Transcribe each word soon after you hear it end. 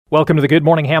Welcome to the Good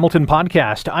Morning Hamilton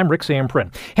podcast. I'm Rick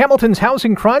Zamprin. Hamilton's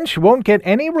housing crunch won't get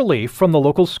any relief from the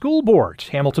local school board.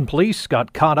 Hamilton police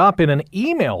got caught up in an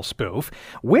email spoof.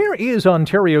 Where is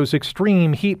Ontario's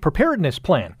extreme heat preparedness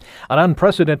plan? An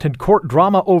unprecedented court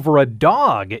drama over a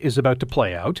dog is about to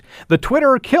play out. The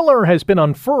Twitter killer has been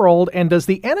unfurled. And does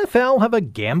the NFL have a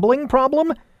gambling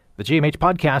problem? The GMH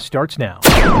podcast starts now.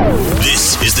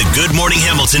 This is the Good Morning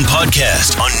Hamilton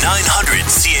podcast on 900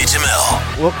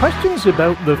 CHML. Well, questions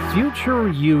about the future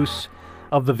use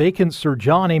of the vacant Sir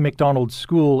John A. Macdonald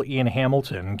School in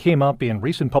Hamilton came up in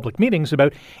recent public meetings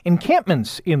about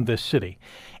encampments in this city.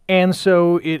 And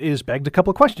so it is begged a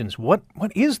couple of questions. What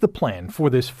is the plan for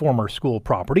this former school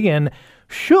property? And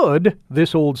should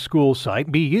this old school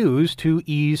site be used to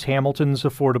ease Hamilton's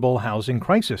affordable housing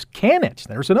crisis? Can it?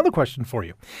 There's another question for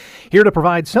you. Here to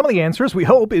provide some of the answers, we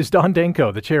hope, is Don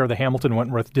Danko, the chair of the Hamilton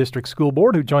Wentworth District School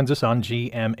Board, who joins us on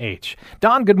GMH.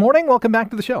 Don, good morning. Welcome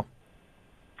back to the show.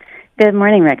 Good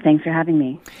morning, Rick. Thanks for having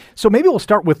me. So maybe we'll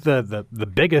start with the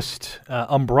biggest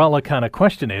umbrella kind of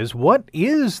question is, what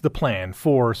is the plan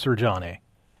for Sir John A.?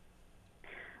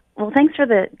 Well, thanks for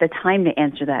the time to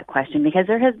answer that question, because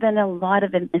there has been a lot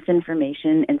of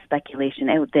misinformation and speculation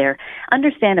out there.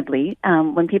 Understandably,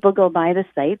 when people go by the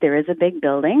site, there is a big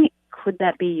building. Could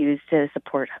that be used to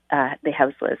support the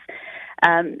houseless?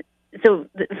 So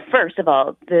first of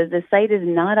all, the site is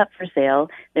not up for sale.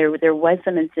 There was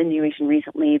some insinuation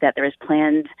recently that there is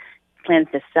plans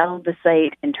to sell the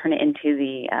site and turn it into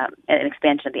an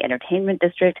expansion of the entertainment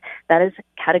district. That is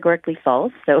categorically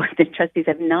false. So the trustees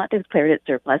have not declared it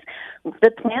surplus.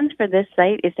 The plans for this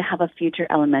site is to have a future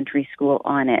elementary school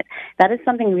on it. That is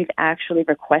something we've actually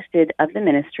requested of the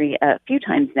ministry a few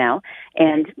times now.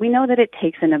 And we know that it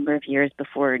takes a number of years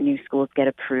before new schools get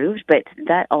approved, but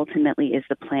that ultimately is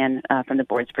the plan from the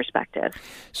board's perspective.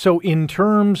 So in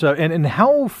terms of, and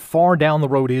how far down the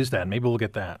road is that? Maybe we'll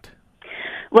get that.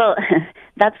 Well,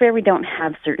 that's where we don't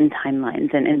have certain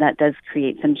timelines, and that does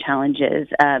create some challenges.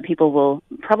 People will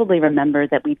probably remember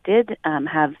that we did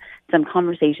have some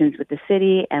conversations with the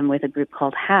city and with a group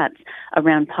called HATS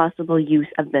around possible use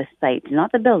of the site,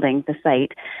 not the building, the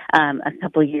site, a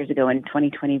couple of years ago in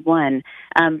 2021.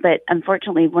 But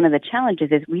unfortunately, one of the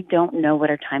challenges is we don't know what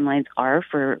our timelines are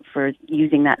for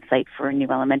using that site for a new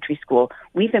elementary school.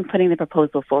 We've been putting the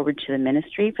proposal forward to the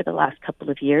ministry for the last couple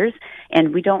of years,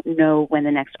 and we don't know when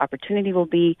the next opportunity will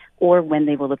be or when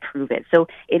they will approve it. So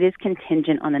it is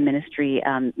contingent on the ministry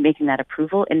making that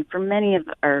approval. And for many of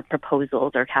our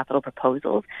proposals, our capital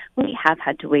proposals, we have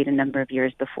had to wait a number of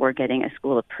years before getting a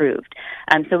school approved.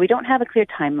 So we don't have a clear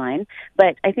timeline,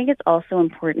 but I think it's also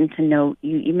important to note,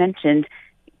 you mentioned,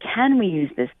 can we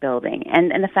use this building?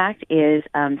 And the fact is,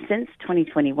 since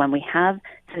 2021,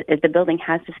 the building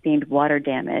has sustained water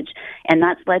damage, and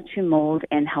that's led to mold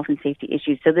and health and safety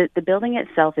issues. So the building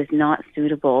itself is not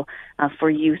suitable for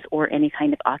use or any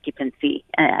kind of occupancy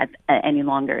any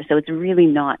longer. So it's really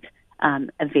not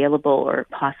available or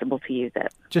possible to use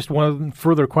it. Just one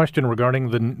further question regarding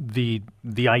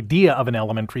the idea of an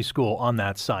elementary school on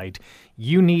that site.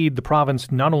 You need the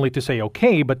province not only to say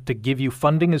okay, but to give you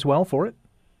funding as well for it?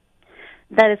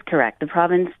 That is correct. The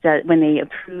province, when they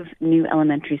approve new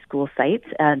elementary school sites,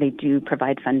 they do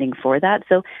provide funding for that.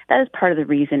 So that is part of the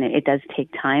reason it does take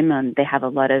time. They have a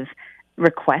lot of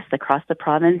requests across the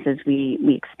province as we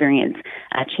experience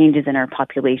changes in our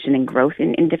population and growth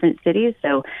in different cities.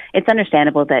 So it's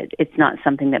understandable that it's not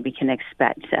something that we can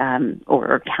expect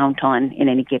or count on in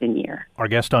any given year. Our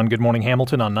guest on Good Morning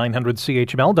Hamilton on 900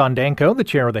 CHML, Don Danko, the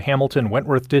chair of the Hamilton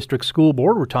Wentworth District School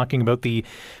Board. We're talking about the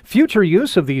future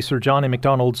use of the Sir John A.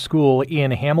 Macdonald School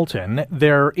in Hamilton.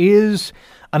 There is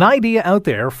an idea out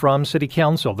there from City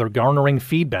Council. They're garnering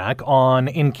feedback on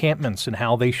encampments and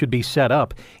how they should be set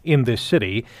up in this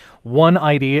city. One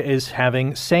idea is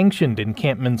having sanctioned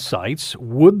encampment sites.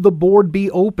 Would the board be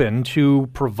open to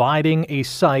providing a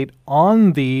site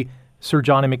on the Sir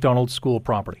John A. Macdonald School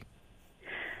property?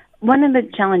 One of the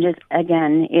challenges,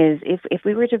 again, is if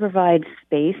we were to provide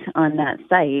space on that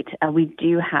site, we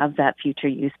do have that future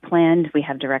use planned. We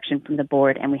have direction from the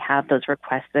board, and we have those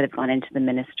requests that have gone into the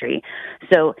ministry.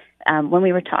 So when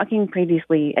we were talking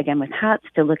previously, again, with HATS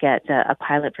to look at a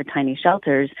pilot for tiny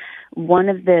shelters, one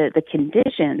of the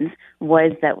conditions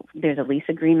was that there's a lease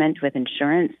agreement with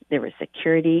insurance, there was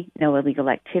security, no illegal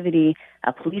activity,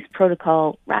 a police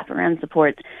protocol, wraparound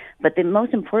supports. But the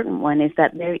most important one is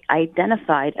that they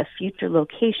identified a future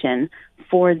location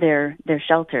for their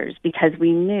shelters, because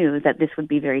we knew that this would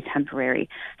be very temporary.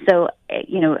 So,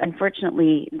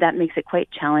 unfortunately, that makes it quite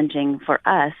challenging for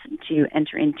us to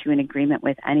enter into an agreement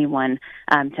with anyone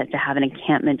to have an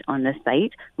encampment on the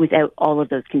site without all of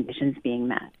those conditions being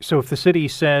met. So if the city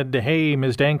said, hey,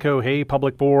 Ms. Danko, hey,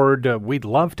 Public Board, we'd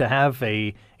love to have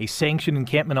a sanctioned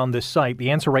encampment on this site, the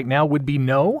answer right now would be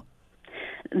no?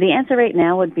 The answer right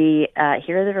now would be,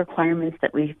 here are the requirements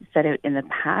that we set out in the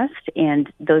past,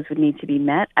 and those would need to be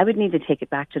met. I would need to take it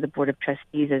back to the Board of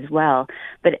Trustees as well.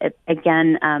 But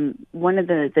again, one of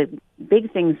the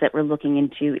big things that we're looking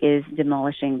into is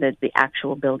demolishing the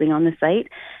actual building on the site.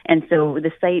 And so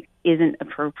the site isn't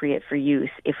appropriate for use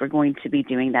if we're going to be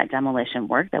doing that demolition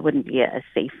work. That wouldn't be a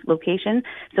safe location.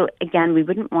 So again, we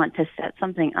wouldn't want to set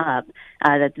something up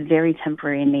that's very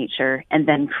temporary in nature and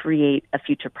then create a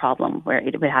future problem where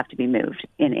it would have to be moved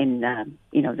in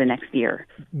the next year.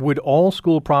 Would all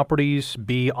school properties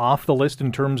be off the list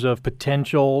in terms of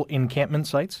potential encampment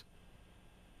sites?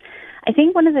 I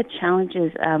think one of the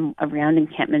challenges around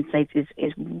encampment sites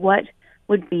is what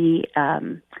would be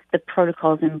the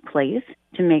protocols in place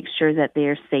to make sure that they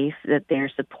are safe, that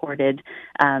they're supported,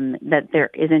 that there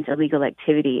isn't illegal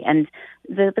activity. And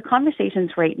the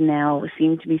conversations right now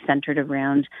seem to be centered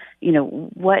around,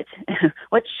 what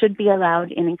should be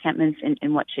allowed in encampments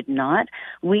and what should not.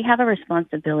 We have a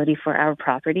responsibility for our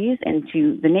properties and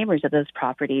to the neighbors of those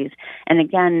properties. And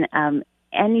again,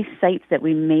 any sites that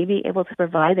we may be able to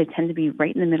provide, they tend to be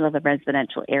right in the middle of a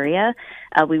residential area.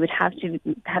 We would have to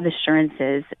have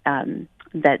assurances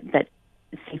that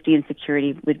safety and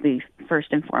security would be first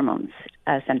and foremost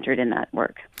centered in that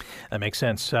work. That makes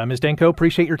sense. Ms. Danko,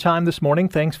 appreciate your time this morning.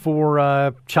 Thanks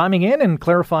for chiming in and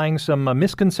clarifying some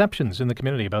misconceptions in the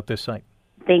community about this site.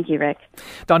 Thank you, Rick.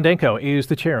 Dawn Danko is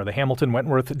the chair of the Hamilton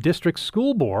Wentworth District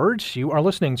School Board. You are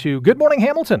listening to Good Morning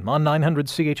Hamilton on 900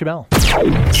 CHML.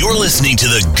 You're listening to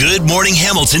the Good Morning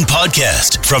Hamilton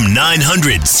podcast from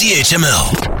 900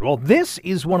 CHML. Well, this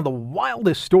is one of the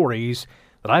wildest stories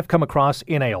that I've come across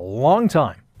in a long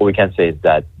time. What we can say is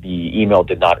that the email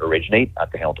did not originate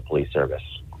at the Hamilton Police Service,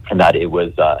 and that it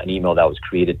was an email that was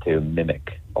created to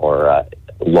mimic or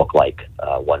look like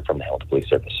one from the Hamilton Police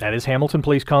Service. That is Hamilton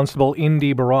Police Constable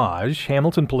Indy Barrage.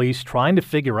 Hamilton Police trying to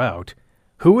figure out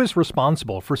who is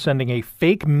responsible for sending a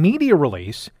fake media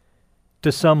release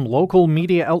to some local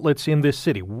media outlets in this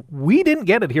city. We didn't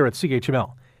get it here at CHML.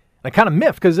 And I kind of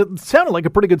miffed because it sounded like a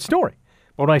pretty good story.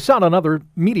 But when I saw it on other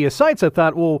media sites, I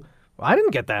thought, well, I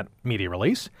didn't get that media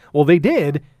release. Well, they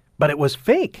did, but it was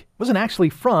fake. It wasn't actually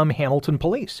from Hamilton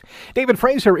Police. David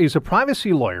Fraser is a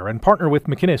privacy lawyer and partner with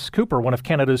McInnes Cooper, one of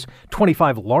Canada's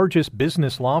 25 largest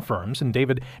business law firms. And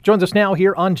David joins us now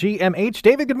here on GMH.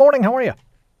 David, good morning. How are you?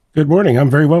 Good morning. I'm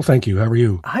very well, thank you. How are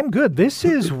you? I'm good. This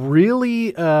is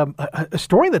really a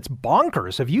story that's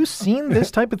bonkers. Have you seen this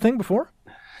type of thing before?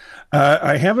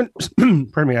 I haven't,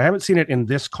 pardon me, I haven't seen it in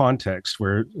this context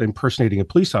where impersonating a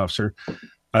police officer.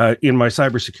 In my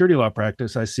cybersecurity law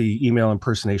practice, I see email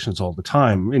impersonations all the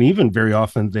time. And even very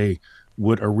often they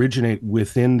would originate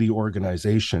within the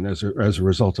organization as a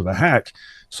result of a hack.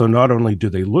 So not only do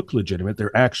they look legitimate,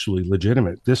 they're actually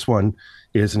legitimate. This one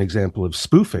is an example of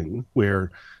spoofing,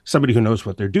 where somebody who knows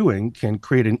what they're doing can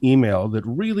create an email that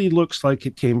really looks like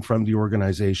it came from the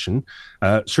organization,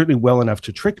 certainly well enough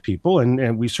to trick people.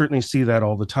 And we certainly see that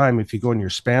all the time. If you go in your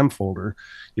spam folder,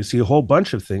 you see a whole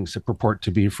bunch of things that purport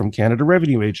to be from Canada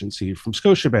Revenue Agency, from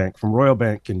Scotiabank, from Royal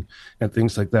Bank, and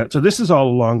things like that. So this is all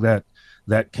along that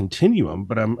continuum,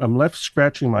 but I'm left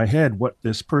scratching my head what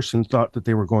this person thought that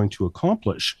they were going to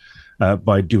accomplish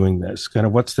by doing this. Kind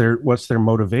of what's their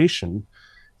motivation.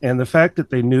 And the fact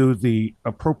that they knew the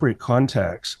appropriate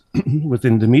contacts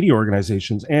within the media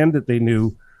organizations and that they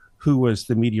knew who was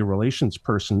the media relations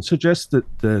person suggests that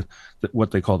that what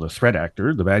they call the threat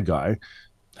actor, the bad guy,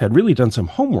 had really done some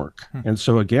homework. And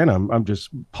so again, I'm just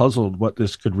puzzled what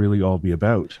this could really all be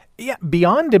about. Yeah,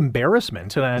 beyond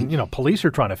embarrassment, and police are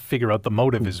trying to figure out the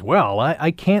motive as well. I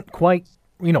can't quite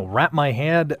wrap my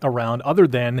head around, other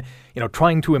than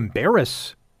trying to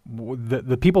embarrass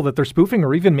the people that they're spoofing,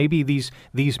 or even maybe these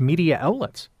media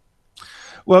outlets.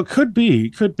 Well, it could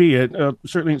be.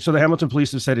 Certainly. So the Hamilton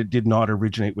Police have said it did not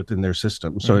originate within their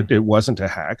system. So it wasn't a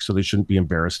hack. So they shouldn't be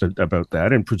embarrassed about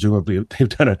that. And presumably they've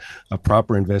done a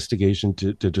proper investigation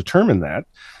to determine that.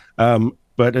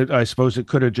 But I suppose it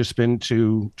could have just been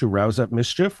to rouse up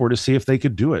mischief, or to see if they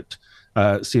could do it,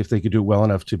 see if they could do it well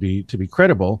enough to be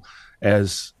credible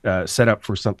as set up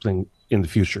for something in the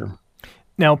future.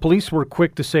 Now, police were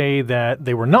quick to say that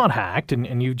they were not hacked,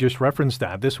 and you just referenced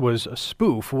that. This was a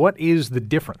spoof. What is the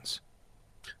difference?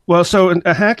 Well, so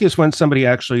a hack is when somebody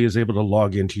actually is able to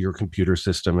log into your computer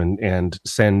system and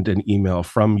send an email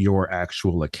from your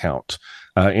actual account.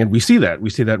 And we see that. We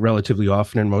see that relatively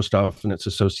often, and most often it's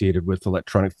associated with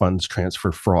electronic funds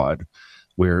transfer fraud,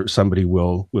 where somebody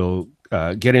will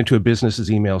get into a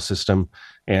business's email system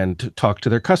and talk to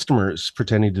their customers,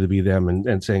 pretending to be them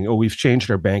and saying, oh, we've changed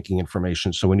our banking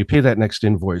information. So when you pay that next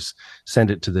invoice, send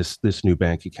it to this new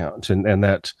bank account. And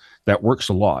that works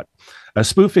a lot.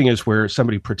 Spoofing is where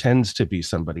somebody pretends to be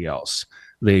somebody else.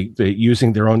 They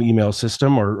using their own email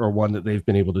system or one that they've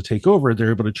been able to take over,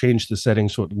 they're able to change the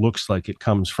settings so it looks like it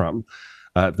comes from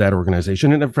that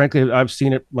organization. And frankly, I've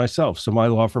seen it myself. So my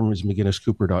law firm is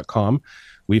McGinnisCooper.com.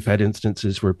 We've had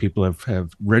instances where people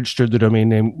have registered the domain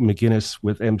name McGinnis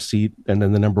with MC and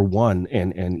then the number 1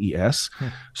 NNES.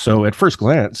 So at first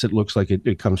glance, it looks like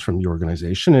it comes from the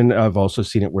organization. And I've also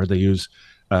seen it where they use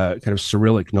kind of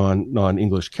Cyrillic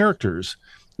non-English characters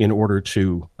in order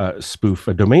to spoof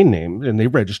a domain name, and they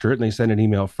register it and they send an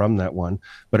email from that one.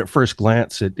 But at first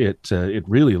glance, it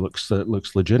really looks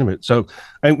legitimate. So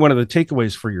I think one of the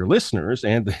takeaways for your listeners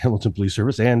and the Hamilton Police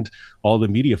Service and all the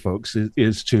media folks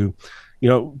is to,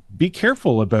 be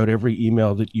careful about every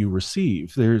email that you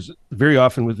receive. There's very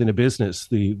often within a business,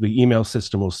 the email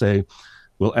system will say,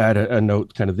 we'll add a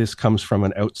note, kind of this comes from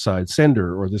an outside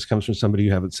sender, or this comes from somebody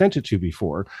you haven't sent it to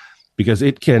before, because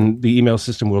the email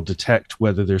system will detect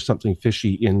whether there's something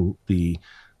fishy in the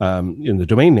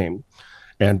domain name.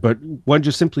 But one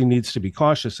just simply needs to be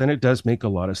cautious, and it does make a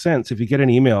lot of sense. If you get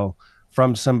an email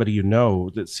from somebody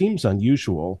that seems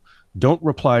unusual, don't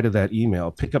reply to that email.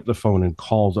 Pick up the phone and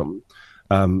call them.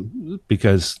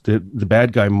 Because the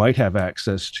bad guy might have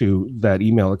access to that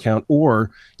email account,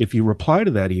 or if you reply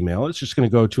to that email, it's just going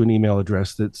to go to an email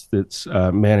address that's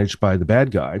managed by the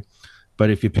bad guy.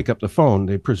 But if you pick up the phone,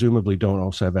 they presumably don't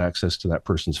also have access to that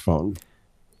person's phone.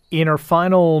 In our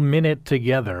final minute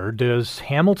together, does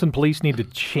Hamilton Police need to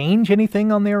change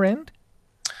anything on their end?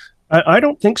 I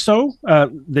don't think so.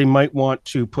 They might want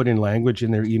to put in language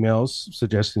in their emails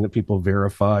suggesting that people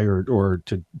verify or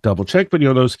to double check. But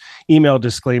those email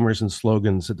disclaimers and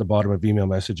slogans at the bottom of email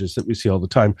messages that we see all the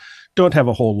time don't have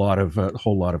a whole lot of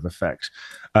effect.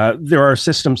 There are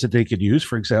systems that they could use,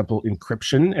 for example,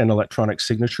 encryption and electronic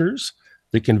signatures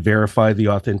that can verify the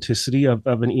authenticity of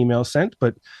an email sent,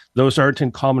 but those aren't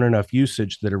in common enough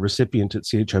usage that a recipient at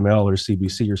CHML or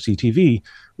CBC or CTV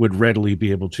would readily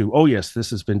be able to, oh yes, this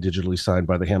has been digitally signed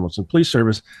by the Hamilton Police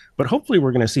Service. But hopefully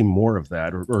we're going to see more of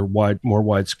that or more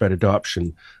widespread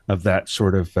adoption of that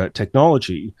sort of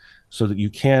technology so that you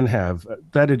can have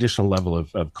that additional level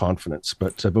of confidence.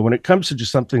 But when it comes to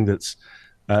just something that's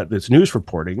news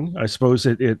reporting, I suppose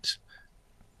it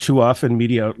too often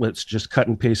media outlets just cut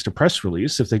and paste a press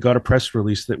release. If they got a press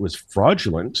release that was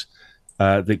fraudulent,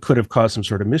 that could have caused some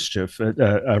sort of mischief,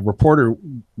 a reporter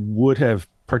would have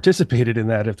participated in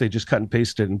that if they just cut and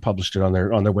pasted and published it on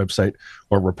their website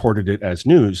or reported it as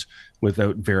news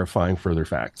without verifying further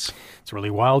facts. It's a really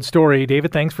wild story.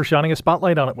 David, thanks for shining a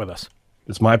spotlight on it with us.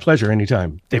 It's my pleasure.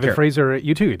 Anytime. David Fraser,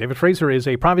 you too. David Fraser is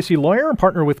a privacy lawyer and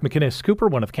partner with McInnes Cooper,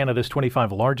 one of Canada's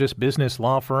 25 largest business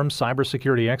law firms,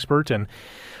 cybersecurity expert. And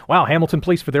wow, Hamilton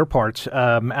Police, for their part,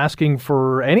 asking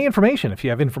for any information. If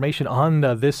you have information on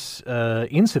this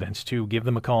incident, to give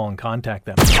them a call and contact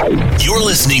them. You're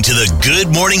listening to the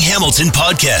Good Morning Hamilton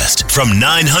podcast from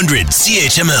 900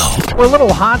 CHML. We're a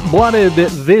little hot-blooded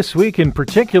this week in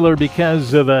particular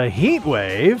because of a heat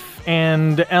wave,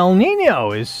 and El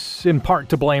Nino is in part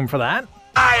to blame for that.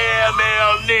 I am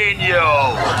El Nino.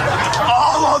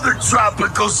 All other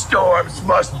tropical storms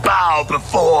must bow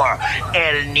before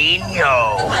El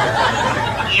Nino.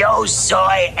 Yo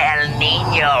soy El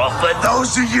Nino. For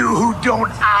those of you who don't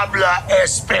habla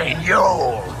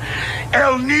español,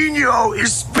 El Nino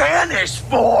is Spanish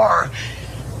for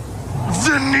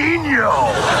the Nino.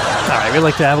 All right, we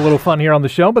like to have a little fun here on the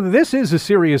show, but this is a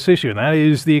serious issue, and that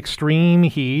is the extreme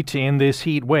heat in this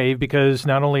heat wave, because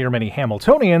not only are many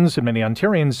Hamiltonians and many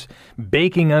Ontarians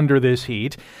baking under this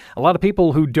heat, a lot of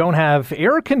people who don't have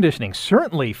air conditioning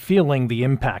certainly feeling the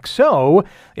impact. So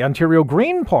the Ontario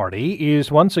Green Party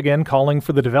is once again calling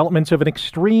for the development of an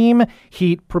extreme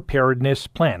heat preparedness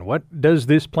plan. What does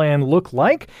this plan look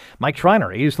like? Mike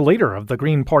Schreiner is the leader of the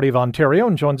Green Party of Ontario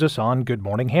and joins us on Good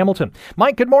Morning Hamilton.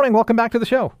 Mike, good morning. Welcome back to the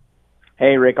show.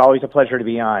 Hey, Rick. Always a pleasure to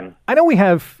be on. I know we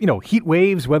have, heat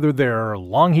waves, whether they're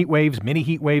long heat waves, mini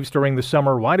heat waves during the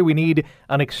summer. Why do we need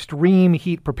an extreme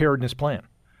heat preparedness plan?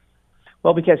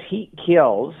 Well, because heat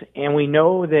kills, and we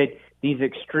know that these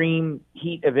extreme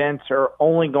heat events are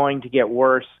only going to get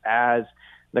worse as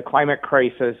the climate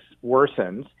crisis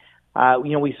worsens.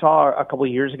 We saw a couple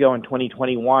of years ago in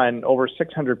 2021, over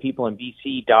 600 people in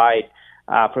BC died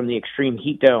from the extreme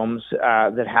heat domes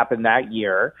that happened that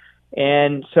year.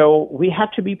 And so we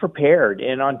have to be prepared,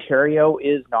 and Ontario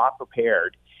is not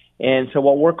prepared. And so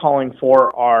what we're calling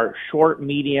for are short,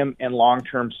 medium, and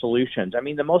long-term solutions. I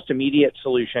mean, the most immediate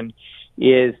solution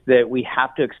is that we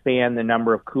have to expand the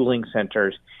number of cooling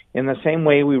centers. In the same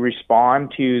way we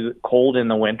respond to cold in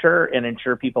the winter and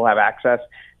ensure people have access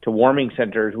to warming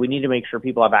centers, we need to make sure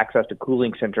people have access to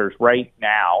cooling centers right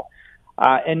now.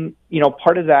 And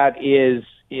part of that is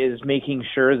making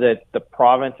sure that the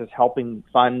province is helping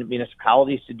fund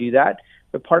municipalities to do that.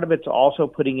 But part of it's also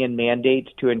putting in mandates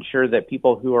to ensure that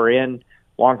people who are in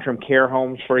long-term care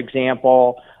homes, for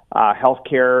example,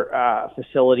 healthcare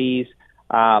facilities,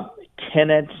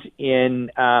 tenants in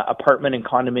apartment and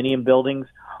condominium buildings,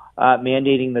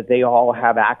 mandating that they all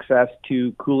have access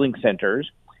to cooling centers.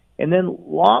 And then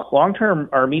long-term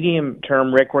or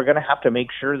medium-term, Rick, we're going to have to make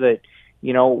sure that,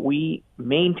 we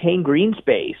maintain green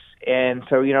space. And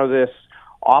so, this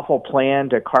awful plan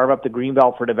to carve up the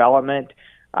Greenbelt for development,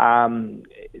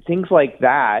 things like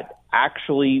that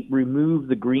actually remove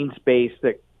the green space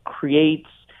that creates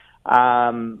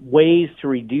ways to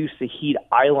reduce the heat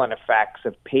island effects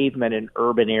of pavement in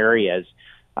urban areas.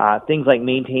 Things like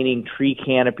maintaining tree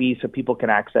canopies so people can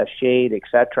access shade,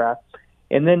 etc.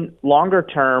 And then longer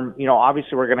term,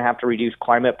 obviously we're going to have to reduce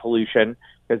climate pollution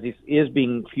because this is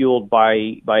being fueled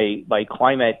by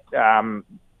climate,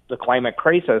 the climate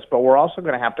crisis. But we're also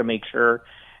going to have to make sure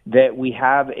that we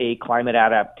have a climate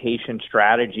adaptation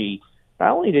strategy,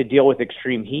 not only to deal with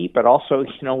extreme heat, but also,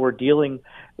 we're dealing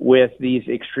with these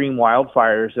extreme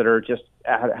wildfires that are just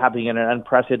happening at an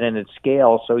unprecedented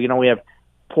scale. So, we have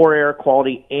poor air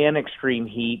quality and extreme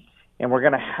heat, and we're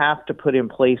going to have to put in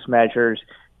place measures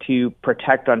to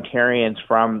protect Ontarians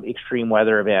from extreme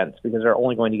weather events because they're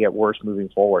only going to get worse moving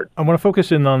forward. I want to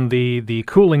focus in on the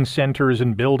cooling centers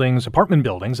and buildings, apartment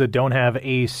buildings that don't have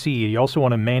AC. You also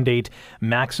want to mandate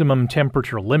maximum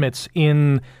temperature limits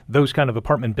in those kind of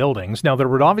apartment buildings. Now, there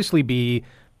would obviously be,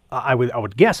 I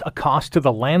would guess, a cost to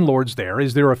the landlords there.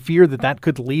 Is there a fear that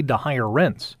could lead to higher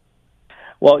rents?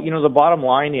 Well, the bottom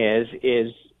line is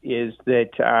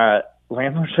that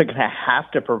landlords are going to have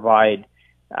to provide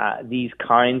these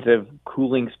kinds of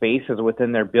cooling spaces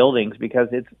within their buildings because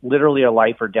it's literally a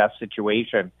life or death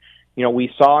situation.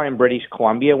 We saw in British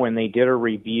Columbia when they did a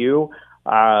review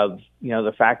of,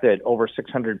 the fact that over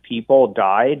 600 people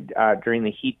died during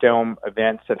the heat dome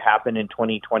events that happened in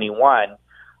 2021.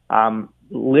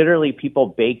 Literally people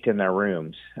baked in their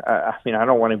rooms. I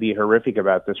don't want to be horrific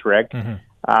about this, Rick,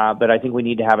 but I think we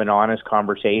need to have an honest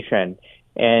conversation.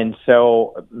 And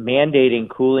so mandating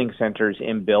cooling centers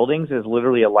in buildings is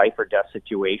literally a life or death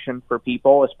situation for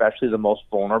people, especially the most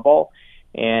vulnerable.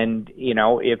 And,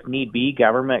 if need be,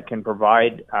 government can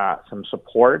provide some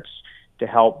supports to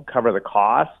help cover the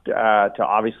cost, to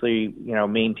obviously,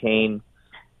 maintain,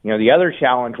 the other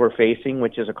challenge we're facing,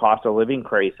 which is a cost of living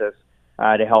crisis,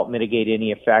 to help mitigate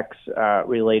any effects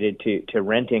related to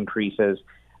rent increases.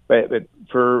 But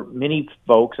for many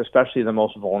folks, especially the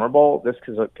most vulnerable, this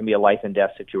can be a life and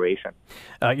death situation.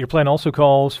 Your plan also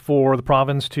calls for the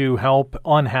province to help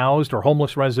unhoused or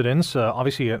homeless residents.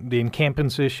 Obviously, the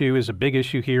encampments issue is a big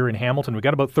issue here in Hamilton. We've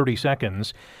got about 30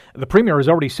 seconds. The Premier has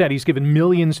already said he's given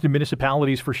millions to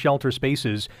municipalities for shelter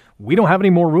spaces. We don't have any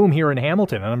more room here in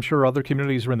Hamilton, and I'm sure other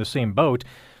communities are in the same boat.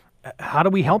 How do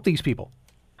we help these people?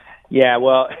 Yeah,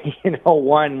 well,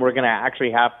 one, we're going to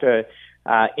actually have to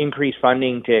increase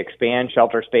funding to expand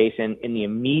shelter space in the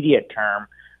immediate term.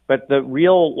 But the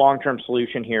real long-term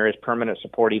solution here is permanent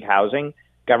supportive housing.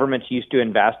 Governments used to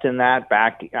invest in that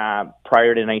back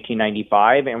prior to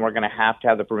 1995, and we're going to have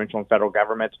the provincial and federal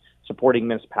governments supporting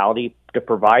municipality to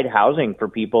provide housing for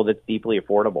people that's deeply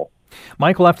affordable.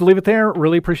 Mike, we'll have to leave it there.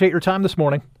 Really appreciate your time this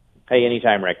morning. Hey,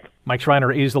 anytime, Rick. Mike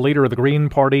Schreiner is the leader of the Green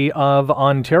Party of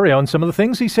Ontario, and some of the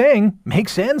things he's saying make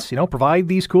sense. Provide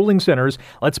these cooling centers.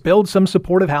 Let's build some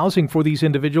supportive housing for these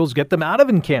individuals, get them out of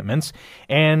encampments,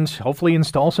 and hopefully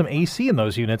install some AC in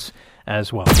those units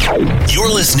as well.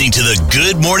 You're listening to the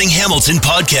Good Morning Hamilton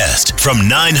podcast from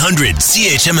 900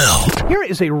 CHML. Here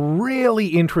is a really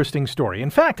interesting story. In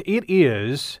fact, it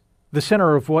is the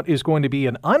center of what is going to be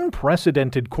an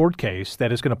unprecedented court case that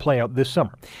is going to play out this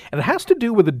summer. And it has to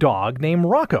do with a dog named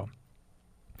Rocco.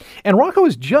 And Rocco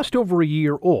is just over a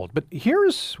year old. But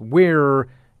here's where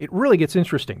it really gets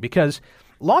interesting because,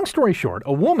 long story short,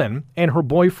 a woman and her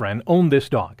boyfriend owned this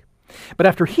dog. But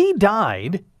after he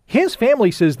died, His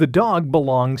family says the dog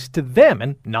belongs to them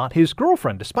and not his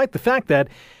girlfriend, despite the fact that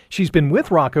she's been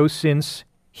with Rocco since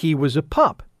he was a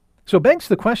pup. So it begs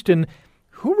the question,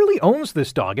 who really owns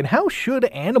this dog, and how should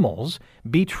animals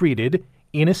be treated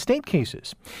in estate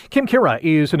cases? Kim Kira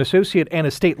is an associate and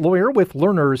estate lawyer with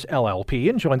Learners LLP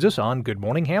and joins us on Good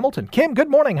Morning Hamilton. Kim, good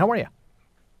morning. How are you?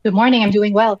 Good morning. I'm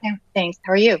doing well. Thanks.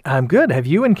 How are you? I'm good. Have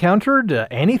you encountered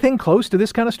anything close to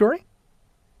this kind of story?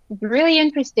 It's really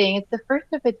interesting. It's the first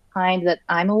of its kind that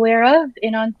I'm aware of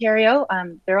in Ontario.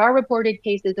 There are reported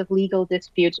cases of legal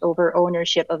disputes over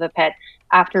ownership of a pet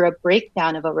after a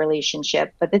breakdown of a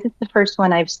relationship, but this is the first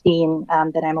one I've seen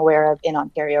that I'm aware of in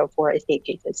Ontario for estate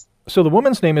cases. So the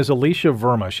woman's name is Alicia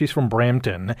Verma. She's from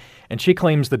Brampton, and she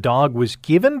claims the dog was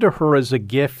given to her as a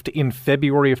gift in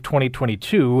February of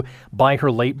 2022 by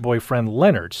her late boyfriend,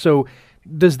 Leonard. So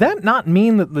does that not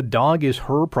mean that the dog is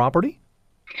her property?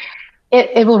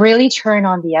 It will really turn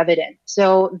on the evidence.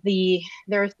 So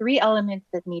there are three elements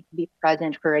that need to be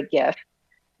present for a gift.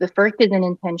 The first is an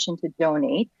intention to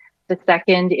donate. The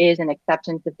second is an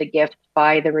acceptance of the gift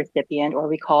by the recipient, or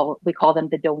we call them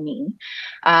the donee.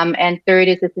 And third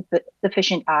is a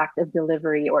sufficient act of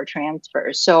delivery or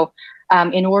transfer. So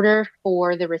in order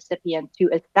for the recipient to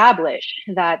establish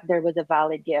that there was a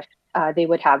valid gift, they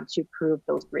would have to prove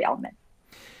those three elements.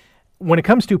 When it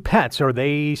comes to pets, are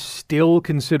they still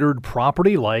considered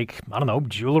property, like, I don't know,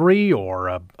 jewelry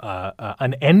or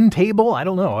an end table? I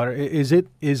don't know.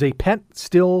 Is a pet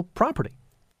still property?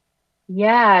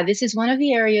 Yeah, this is one of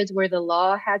the areas where the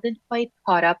law hasn't quite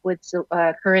caught up with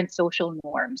current social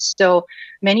norms. So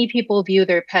many people view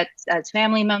their pets as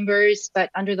family members,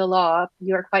 but under the law,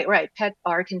 you're quite right. Pets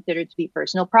are considered to be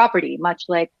personal property, much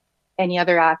like any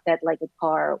other asset like a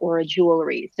car or a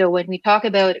jewelry. So when we talk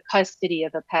about custody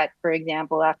of a pet, for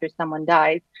example, after someone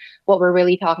dies, what we're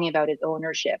really talking about is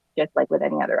ownership, just like with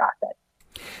any other asset.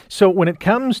 So when it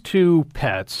comes to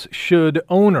pets, should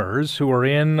owners who are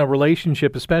in a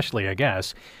relationship, especially, I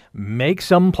guess, make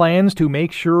some plans to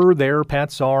make sure their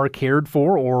pets are cared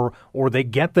for or they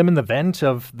get them in the event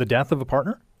of the death of a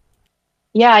partner?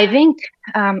 Yeah, I think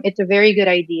it's a very good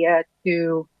idea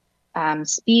to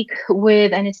speak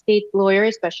with an estate lawyer,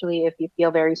 especially if you feel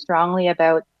very strongly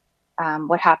about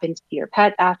what happens to your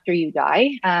pet after you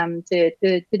die,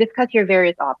 to discuss your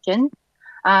various options.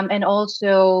 And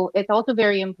also, it's also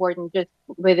very important just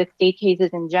with estate cases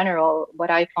in general. What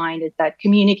I find is that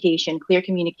clear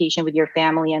communication with your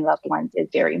family and loved ones is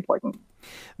very important.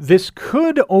 This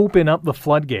could open up the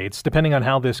floodgates, depending on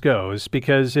how this goes,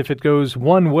 because if it goes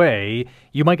one way,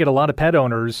 you might get a lot of pet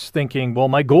owners thinking, well,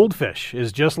 my goldfish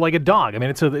is just like a dog. I mean,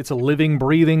 it's a living,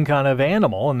 breathing kind of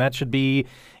animal, and that should be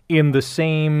in the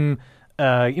same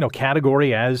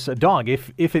category as a dog.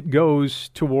 If it goes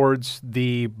towards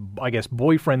the, I guess,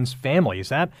 boyfriend's family, is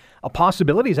that a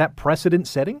possibility? Is that precedent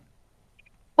setting?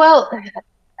 Well,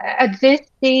 at this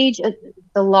stage,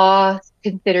 the law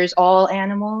considers all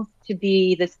animals to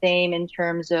be the same in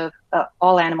terms of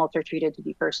all animals are treated to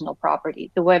be personal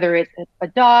property. So whether it's a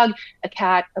dog, a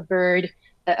cat, a bird,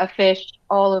 a fish,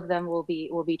 all of them will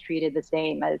be treated the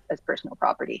same as personal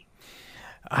property.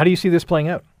 How do you see this playing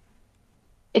out?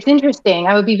 It's interesting.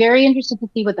 I would be very interested to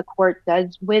see what the court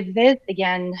does with this.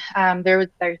 Again, there's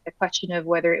the question of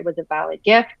whether it was a valid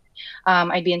gift.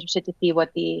 I'd be interested to see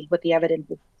what evidence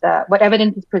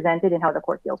is presented and how the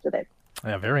court deals with it.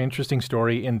 Yeah, very interesting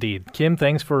story indeed. Kim,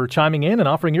 thanks for chiming in and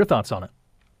offering your thoughts on it.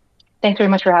 Thanks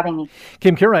very much for having me.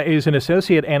 Kim Kira is an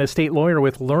associate and estate lawyer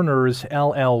with Learners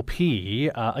LLP.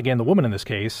 Again, the woman in this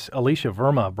case, Alicia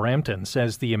Verma Brampton,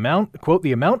 says the amount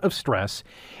of stress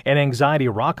and anxiety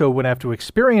Rocco would have to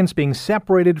experience being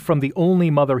separated from the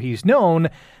only mother he's known,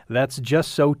 that's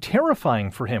just so terrifying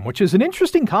for him, which is an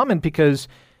interesting comment because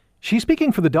she's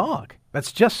speaking for the dog.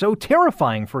 That's just so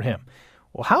terrifying for him.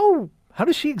 Well, how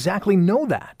does she exactly know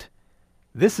that?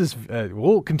 This is,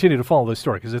 we'll continue to follow this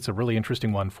story because it's a really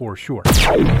interesting one for sure.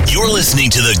 You're listening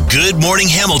to the Good Morning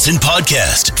Hamilton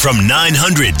podcast from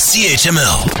 900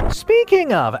 CHML.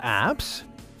 Speaking of apps,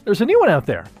 there's a new one out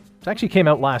there. It actually came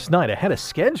out last night ahead of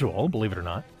schedule, believe it or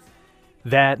not,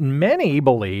 that many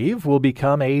believe will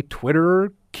become a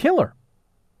Twitter killer.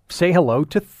 Say hello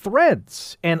to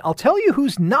Threads. And I'll tell you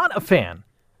who's not a fan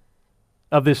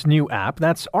of this new app.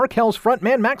 That's Arkel's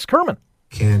frontman, Max Kerman.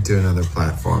 Can't do another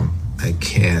platform. I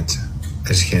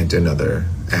just can't do another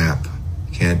app.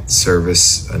 Can't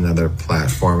service another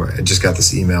platform. I just got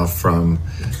this email from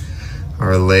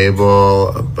our label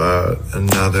about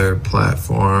another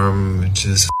platform.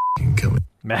 Just kill me.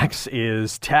 Max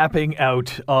is tapping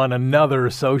out on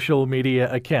another social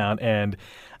media account, and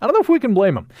I don't know if we can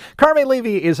blame him. Carmi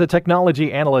Levy is a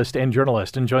technology analyst and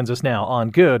journalist and joins us now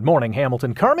on Good Morning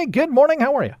Hamilton. Carmi, good morning.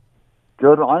 How are you?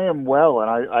 Good. I am well,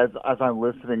 and as I'm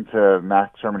listening to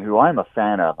Max Sherman, who I'm a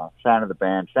fan of the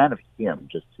band, fan of him,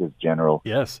 just his general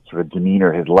sort of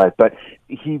demeanor, his life. But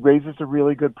he raises a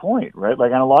really good point, right?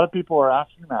 Like, and a lot of people are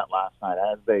asking that last night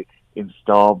as they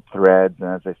installed Threads and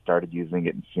as they started using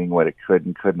it and seeing what it could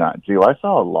and could not do. I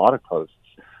saw a lot of posts,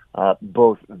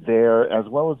 both there as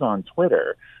well as on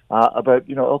Twitter, about,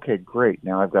 okay, great,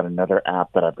 now I've got another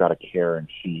app that I've got to care and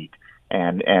feed.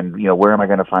 And where am I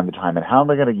going to find the time, and how am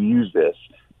I going to use this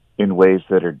in ways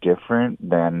that are different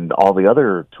than all the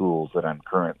other tools that I'm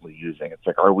currently using? It's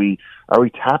like, are we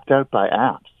tapped out by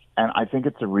apps? And I think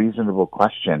it's a reasonable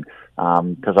question,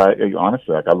 because I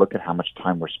honestly, I look at how much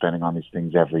time we're spending on these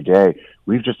things every day.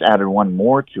 We've just added one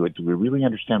more to it. Do we really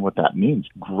understand what that means?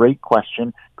 Great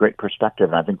question, great perspective,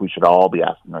 and I think we should all be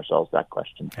asking ourselves that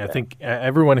question today. I think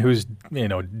everyone who's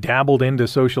dabbled into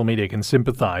social media can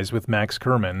sympathize with Max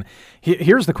Kerman.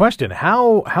 Here's the question: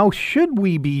 How should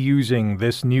we be using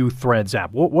this new Threads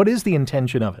app? What is the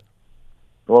intention of it?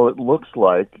 Well, it looks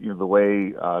like the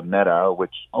way Meta,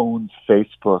 which owns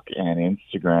Facebook and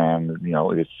Instagram,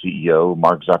 its CEO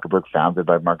Mark Zuckerberg, founded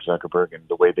by Mark Zuckerberg, and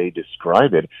the way they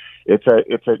describe it, it's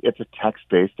a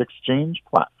text-based exchange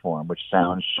platform, which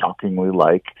sounds shockingly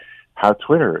like how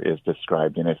Twitter is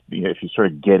described. And if you sort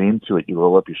of get into it, you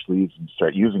roll up your sleeves and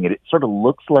start using it. It sort of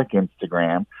looks like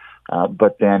Instagram,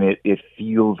 but then it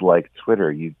feels like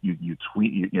Twitter. You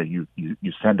tweet,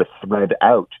 you send a thread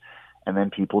out, and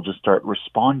then people just start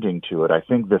responding to it. I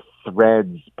think the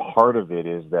Threads part of it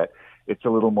is that it's a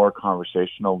little more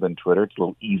conversational than Twitter. It's a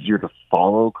little easier to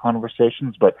follow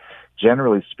conversations, but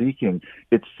generally speaking,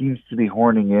 it seems to be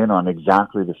horning in on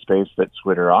exactly the space that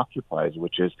Twitter occupies,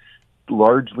 which is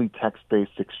largely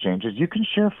text-based exchanges. You can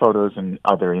share photos and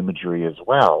other imagery as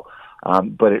well,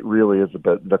 but it really is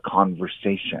about the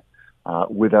conversation.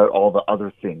 Without all the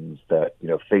other things that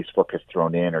Facebook has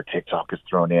thrown in or TikTok has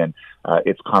thrown in,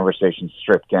 its conversation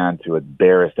stripped down to its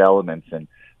barest elements, and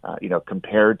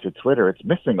compared to Twitter, it's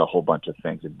missing a whole bunch of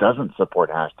things. It doesn't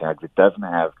support hashtags. It doesn't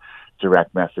have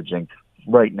direct messaging.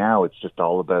 Right now, it's just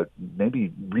all about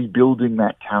maybe rebuilding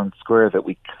that town square that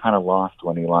we kind of lost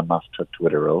when Elon Musk took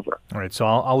Twitter over. All right, so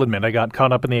I'll admit I got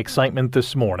caught up in the excitement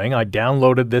this morning. I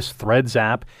downloaded this Threads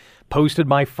app, posted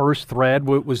my first thread.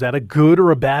 Was that a good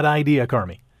or a bad idea,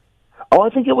 Carmi? Oh, I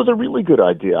think it was a really good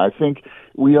idea. I think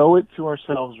we owe it to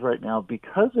ourselves right now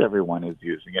because everyone is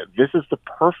using it. This is the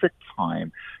perfect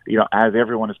time, as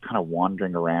everyone is kind of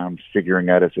wandering around, figuring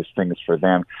out if this thing is for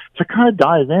them, to kind of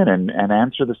dive in and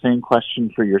answer the same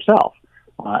question for yourself.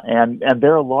 And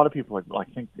there are a lot of people, I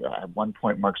think at one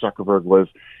point Mark Zuckerberg was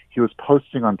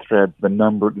posting on Threads the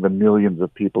millions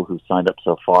of people who signed up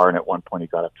so far, and at one point he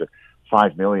got up to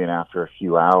 5 million after a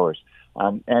few hours.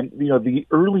 And the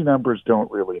early numbers don't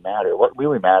really matter. What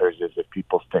really matters is if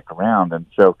people stick around. And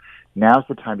so now's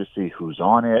the time to see who's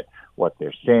on it, what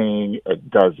they're saying.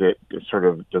 Does it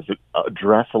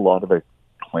address a lot of the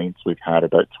complaints we've had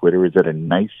about Twitter? Is it a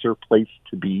nicer place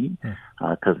to be?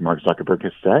 Because Mark Zuckerberg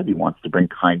has said he wants to bring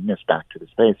kindness back to the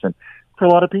space. And for a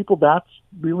lot of people, that's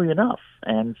really enough.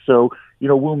 And so,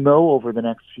 we'll know over the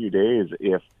next few days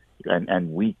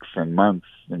and weeks and months,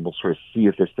 and we'll sort of see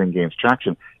if this thing gains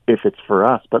traction, if it's for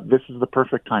us. But this is the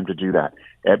perfect time to do that,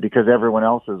 because everyone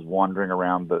else is wandering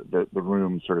around the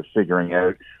room sort of figuring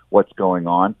out what's going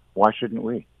on. Why shouldn't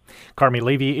we? Carmi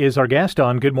Levy is our guest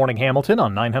on Good Morning Hamilton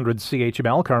on 900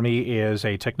 CHML. Carmi is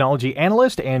a technology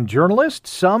analyst and journalist.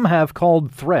 Some have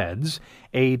called Threads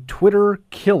a Twitter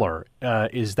killer.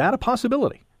 Is that a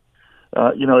possibility?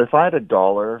 If I had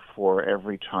 $1 for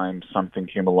every time something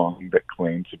came along that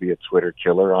claimed to be a Twitter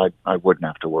killer, I wouldn't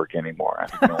have to work anymore. I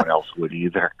think no one else would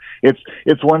either.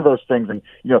 It's one of those things, and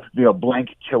blank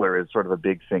killer is sort of a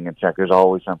big thing in tech. There's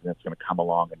always something that's going to come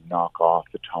along and knock off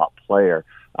the top player.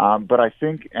 But I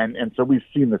think, and so we've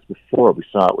seen this before. We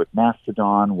saw it with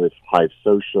Mastodon, with Hive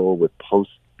Social, with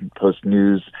Post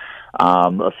News.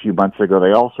 A few months ago,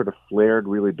 they all sort of flared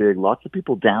really big. Lots of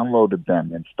people downloaded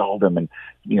them, installed them, and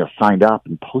signed up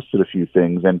and posted a few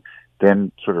things, and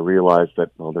then sort of realized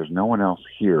that, well, there's no one else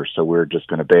here, so we're just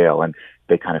going to bail, and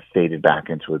they kind of faded back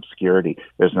into obscurity.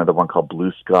 There's another one called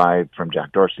Blue Sky from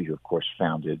Jack Dorsey, who of course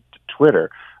founded Twitter.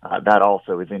 That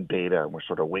also is in beta, and we're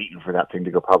sort of waiting for that thing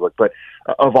to go public. But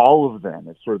of all of them,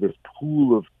 it's sort of this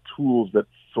pool of tools that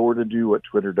sort of do what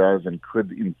Twitter does and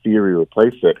could, in theory,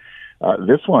 replace it.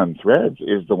 This one, Threads,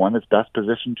 is the one that's best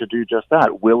positioned to do just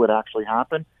that. Will it actually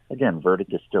happen? Again,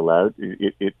 verdict is still out.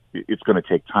 It's going to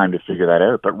take time to figure that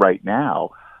out. But right now,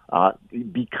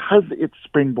 because it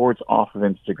springboards off of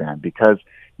Instagram, because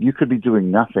You could be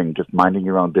doing nothing, just minding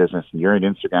your own business, and you're on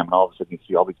Instagram, and all of a sudden you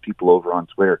see all these people over on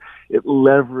Twitter. It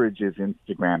leverages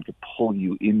Instagram to pull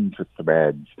you into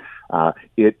threads.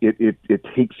 It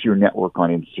takes your network on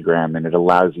Instagram, and it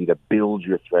allows you to build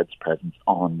your threads presence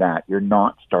on that. You're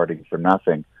not starting from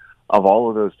nothing. Of all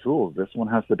of those tools, this one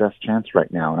has the best chance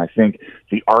right now. And I think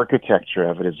the architecture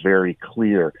of it is very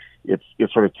clear. It's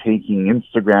sort of taking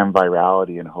Instagram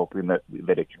virality and hoping that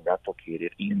it can replicate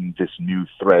it in this new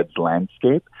Threads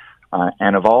landscape.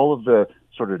 And of all of the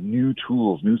sort of new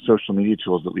tools, new social media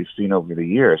tools that we've seen over the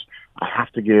years, I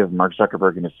have to give Mark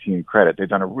Zuckerberg and his team credit. They've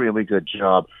done a really good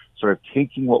job sort of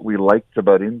taking what we liked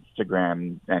about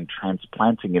Instagram and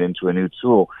transplanting it into a new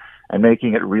tool and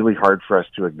making it really hard for us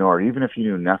to ignore. Even if you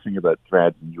knew nothing about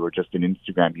Threads and you were just an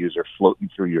Instagram user floating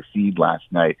through your feed last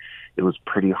night, it was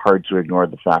pretty hard to ignore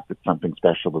the fact that something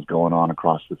special was going on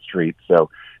across the street. So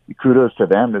kudos to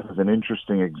them. This is an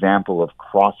interesting example of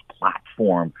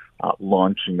cross-platform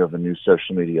launching of a new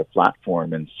social media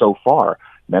platform. And so far,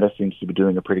 Meta seems to be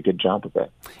doing a pretty good job of it.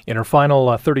 In our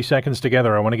final 30 seconds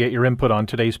together, I want to get your input on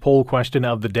today's poll question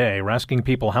of the day. We're asking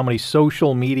people, how many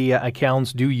social media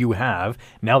accounts do you have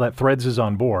now that Threads is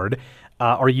on board?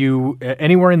 Are you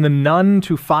anywhere in the none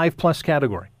to 5+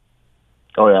 category?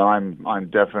 Oh yeah, I'm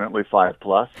definitely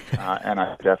 5+, and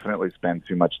I definitely spend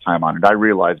too much time on it. I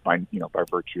realize by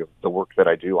virtue of the work that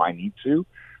I do, I need to,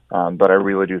 but I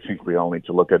really do think we all need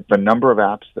to look at the number of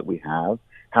apps that we have,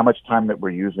 how much time that we're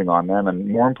using on them, and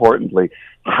more importantly,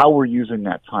 how we're using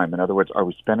that time. In other words, are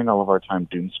we spending all of our time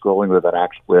doom scrolling without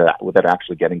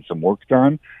actually getting some work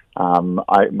done?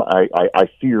 I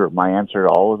fear my answer to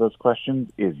all of those questions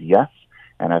is yes.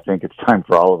 And I think it's time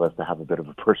for all of us to have a bit of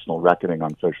a personal reckoning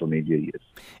on social media use.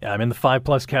 Yeah, I'm in the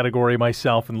 5+ category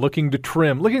myself and looking to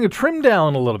trim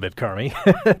down a little bit, Carmi.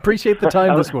 Appreciate the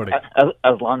time this morning.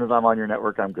 As long as I'm on your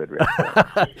network, I'm good, Rick.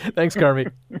 Thanks,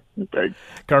 Carmi. Thanks.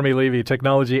 Carmi Levy,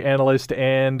 technology analyst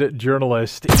and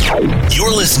journalist.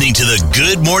 You're listening to the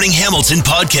Good Morning Hamilton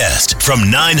podcast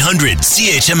from 900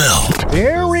 CHML.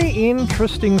 Very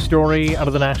interesting story out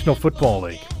of the National Football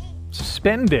League.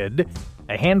 Suspended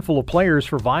a handful of players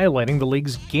for violating the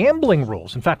league's gambling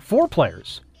rules. In fact, 4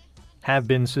 players have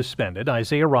been suspended.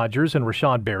 Isaiah Rodgers and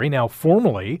Rashad Berry, now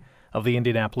formerly of the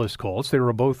Indianapolis Colts. They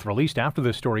were both released after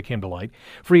this story came to light.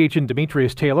 Free agent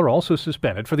Demetrius Taylor also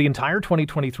suspended for the entire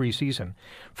 2023 season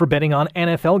for betting on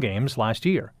NFL games last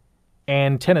year.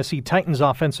 And Tennessee Titans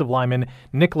offensive lineman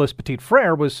Nicholas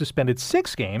Petit-Frere was suspended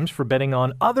 6 games for betting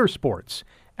on other sports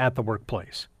at the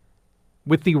workplace.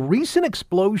 With the recent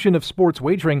explosion of sports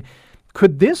wagering,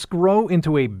 could this grow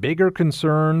into a bigger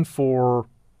concern for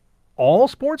all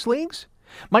sports leagues?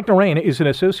 Mike Narain is an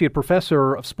associate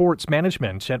professor of sports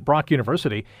management at Brock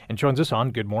University and joins us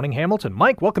on Good Morning Hamilton.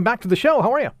 Mike, welcome back to the show.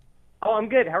 How are you? Oh, I'm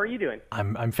good. How are you doing?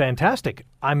 I'm fantastic.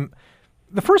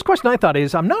 The first question I thought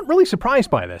is, I'm not really surprised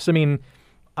by this. I mean,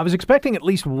 I was expecting at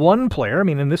least one player,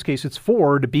 in this case it's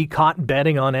 4, to be caught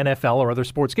betting on NFL or other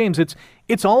sports games.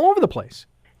 It's all over the place.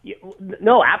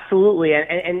 No, absolutely.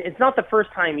 And it's not the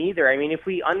first time either. If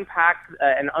we unpack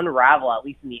and unravel, at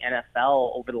least in the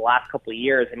NFL over the last couple of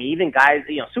years, even guys,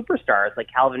 superstars like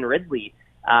Calvin Ridley,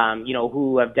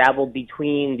 who have dabbled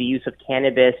between the use of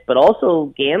cannabis, but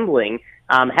also gambling,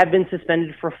 have been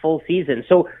suspended for full season.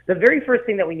 So the very first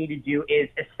thing that we need to do is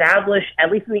establish,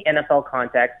 at least in the NFL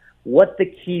context, what the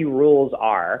key rules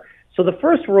are. So the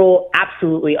first rule,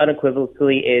 absolutely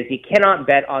unequivocally, is you cannot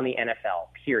bet on the NFL,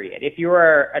 period. If you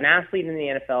are an athlete in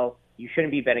the NFL, you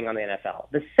shouldn't be betting on the NFL.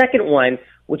 The second one,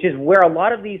 which is where a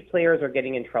lot of these players are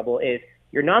getting in trouble, is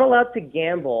you're not allowed to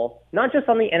gamble, not just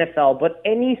on the NFL, but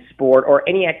any sport or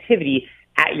any activity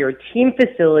at your team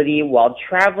facility while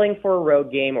traveling for a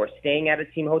road game or staying at a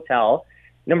team hotel.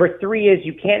 Number 3 is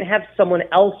you can't have someone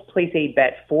else place a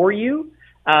bet for you.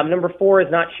 Number 4 is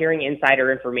not sharing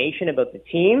insider information about the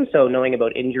team, so knowing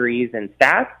about injuries and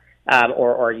stats,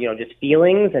 or just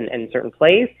feelings and certain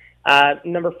plays.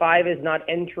 Number 5 is not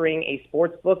entering a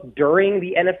sports book during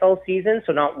the NFL season,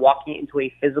 so not walking into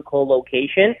a physical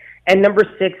location. And number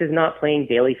 6 is not playing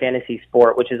daily fantasy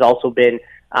sport, which has also been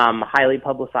highly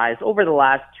publicized over the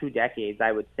last 2 decades,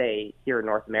 I would say, here in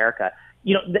North America.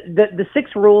 The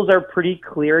 6 rules are pretty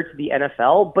clear to the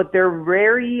NFL, but they're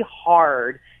very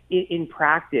hard in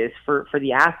practice for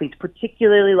the athletes,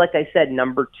 particularly, like I said,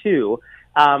 number 2.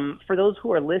 For those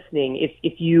who are listening,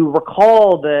 if you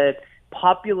recall the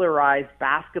popularized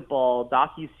basketball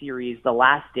docuseries, The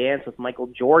Last Dance with Michael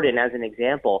Jordan as an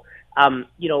example,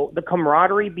 the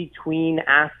camaraderie between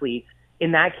athletes,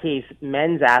 in that case,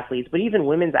 men's athletes, but even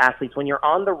women's athletes, when you're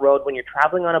on the road, when you're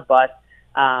traveling on a bus,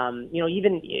 I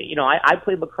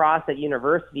played lacrosse at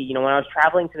university, when I was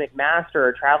traveling to McMaster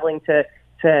or traveling to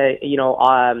to,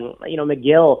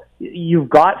 McGill, you've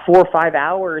got 4 or 5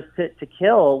 hours to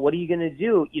kill. What are you going to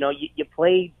do? You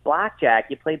play blackjack,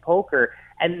 you play poker,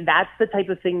 and that's the type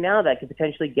of thing now that could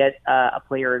potentially get a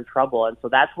player in trouble. And so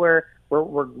that's where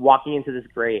we're walking into this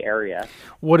gray area.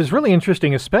 What is really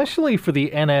interesting, especially for the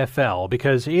NFL,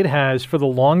 because it has, for the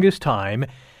longest time,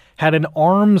 had an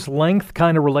arm's length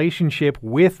kind of relationship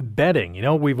with betting.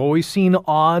 We've always seen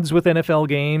odds with NFL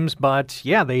games, but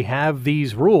yeah, they have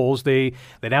these rules. They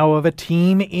now have a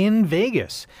team in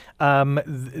Vegas.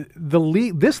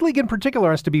 This league in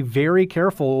particular has to be very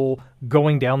careful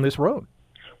going down this road.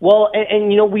 Well, and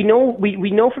we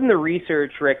know from the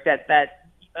research, Rick, that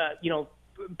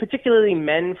particularly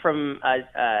men from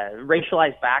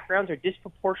racialized backgrounds are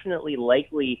disproportionately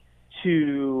likely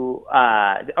to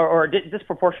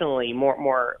disproportionately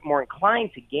more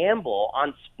inclined to gamble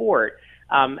on sport,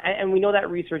 and we know that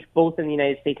research both in the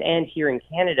United States and here in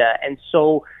Canada. And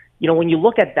so, when you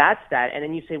look at that stat and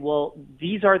then you say, well,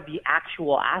 these are the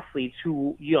actual athletes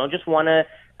who just want to,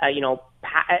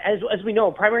 as we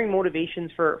know, primary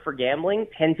motivations for gambling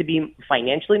tend to be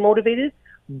financially motivated.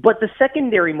 But the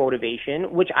secondary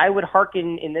motivation, which I would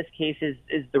hearken in this case is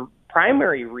the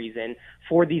primary reason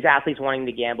for these athletes wanting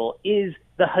to gamble, is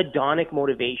the hedonic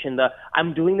motivation.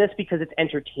 I'm doing this because it's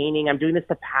entertaining. I'm doing this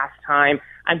to pass time.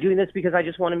 I'm doing this because I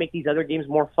just want to make these other games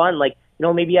more fun. Like,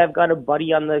 maybe I've got a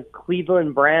buddy on the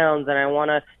Cleveland Browns and I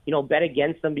want to, bet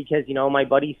against them because, my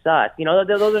buddy sucks.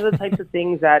 Those are the types of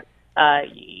things that,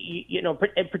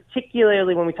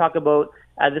 particularly when we talk about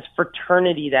this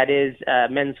fraternity that is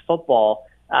men's football,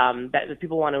 that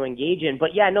people want to engage in.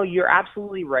 But yeah, no, you're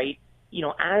absolutely right.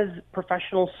 As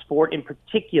professional sport in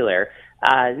particular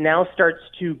now starts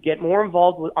to get more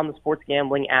involved on the sports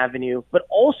gambling avenue, but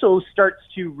also starts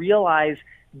to realize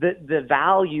the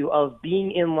value of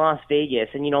being in Las Vegas.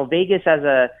 And, Vegas as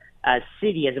a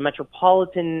city, as a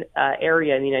metropolitan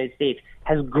area in the United States,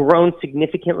 has grown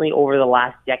significantly over the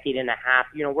last decade and a half.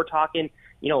 We're talking,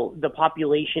 the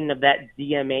population of that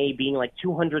DMA being like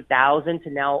 200,000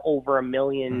 to now over 1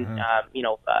 million,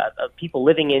 people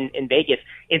living in Vegas.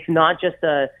 It's not just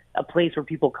a place where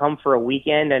people come for a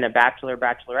weekend and a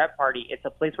bachelorette party. It's a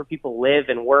place where people live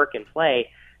and work and play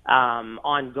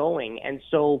ongoing. And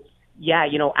so, yeah,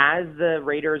 as the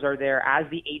Raiders are there, as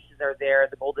the Aces are there,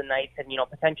 the Golden Knights, and,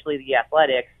 potentially the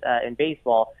Athletics in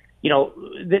baseball,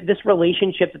 this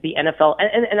relationship that the NFL,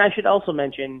 and I should also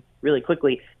mention really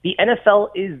quickly, the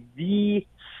NFL is the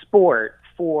sport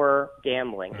for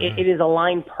gambling. It is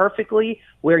aligned perfectly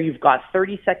where you've got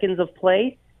 30 seconds of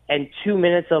play and 2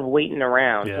 minutes of waiting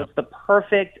around. Yeah. So it's the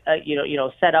perfect,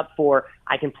 setup for,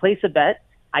 I can place a bet,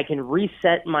 I can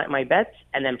reset my bets,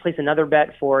 and then place another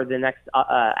bet for the next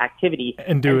activity.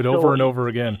 And do it over and over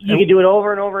again. You can do it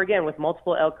over and over again with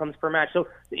multiple outcomes per match. So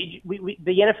the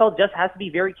NFL just has to be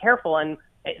very careful, and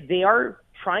they are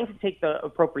trying to take the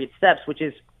appropriate steps, which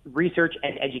is research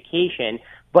and education.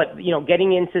 But,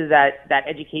 getting into that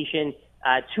education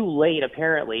too late,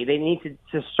 apparently. They need to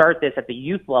start this at the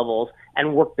youth levels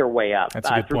and work their way up.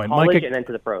 That's a good point. College, Mike, and then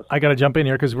to the pros. I got to jump in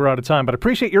here because we're out of time, but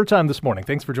appreciate your time this morning.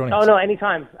 Thanks for joining us. Oh, no,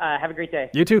 anytime. Have a great day.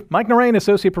 You too. Mike Narain,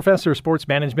 Associate Professor of Sports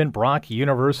Management, Brock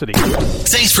University.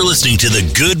 Thanks for listening to the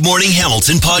Good Morning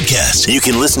Hamilton podcast. You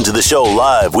can listen to the show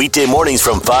live weekday mornings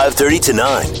from 5:30 to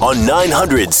 9 on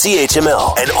 900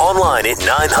 CHML and online at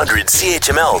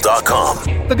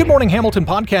 900CHML.com. The Good Morning Hamilton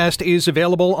podcast is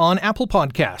available on Apple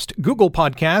Podcast, Google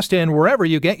Podcast, and wherever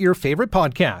you get your favorite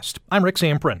podcast. I'm Rick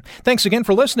Zamprin. Thanks again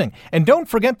for listening. And don't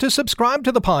forget to subscribe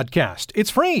to the podcast. It's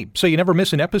free, so you never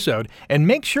miss an episode. And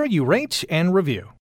make sure you rate and review.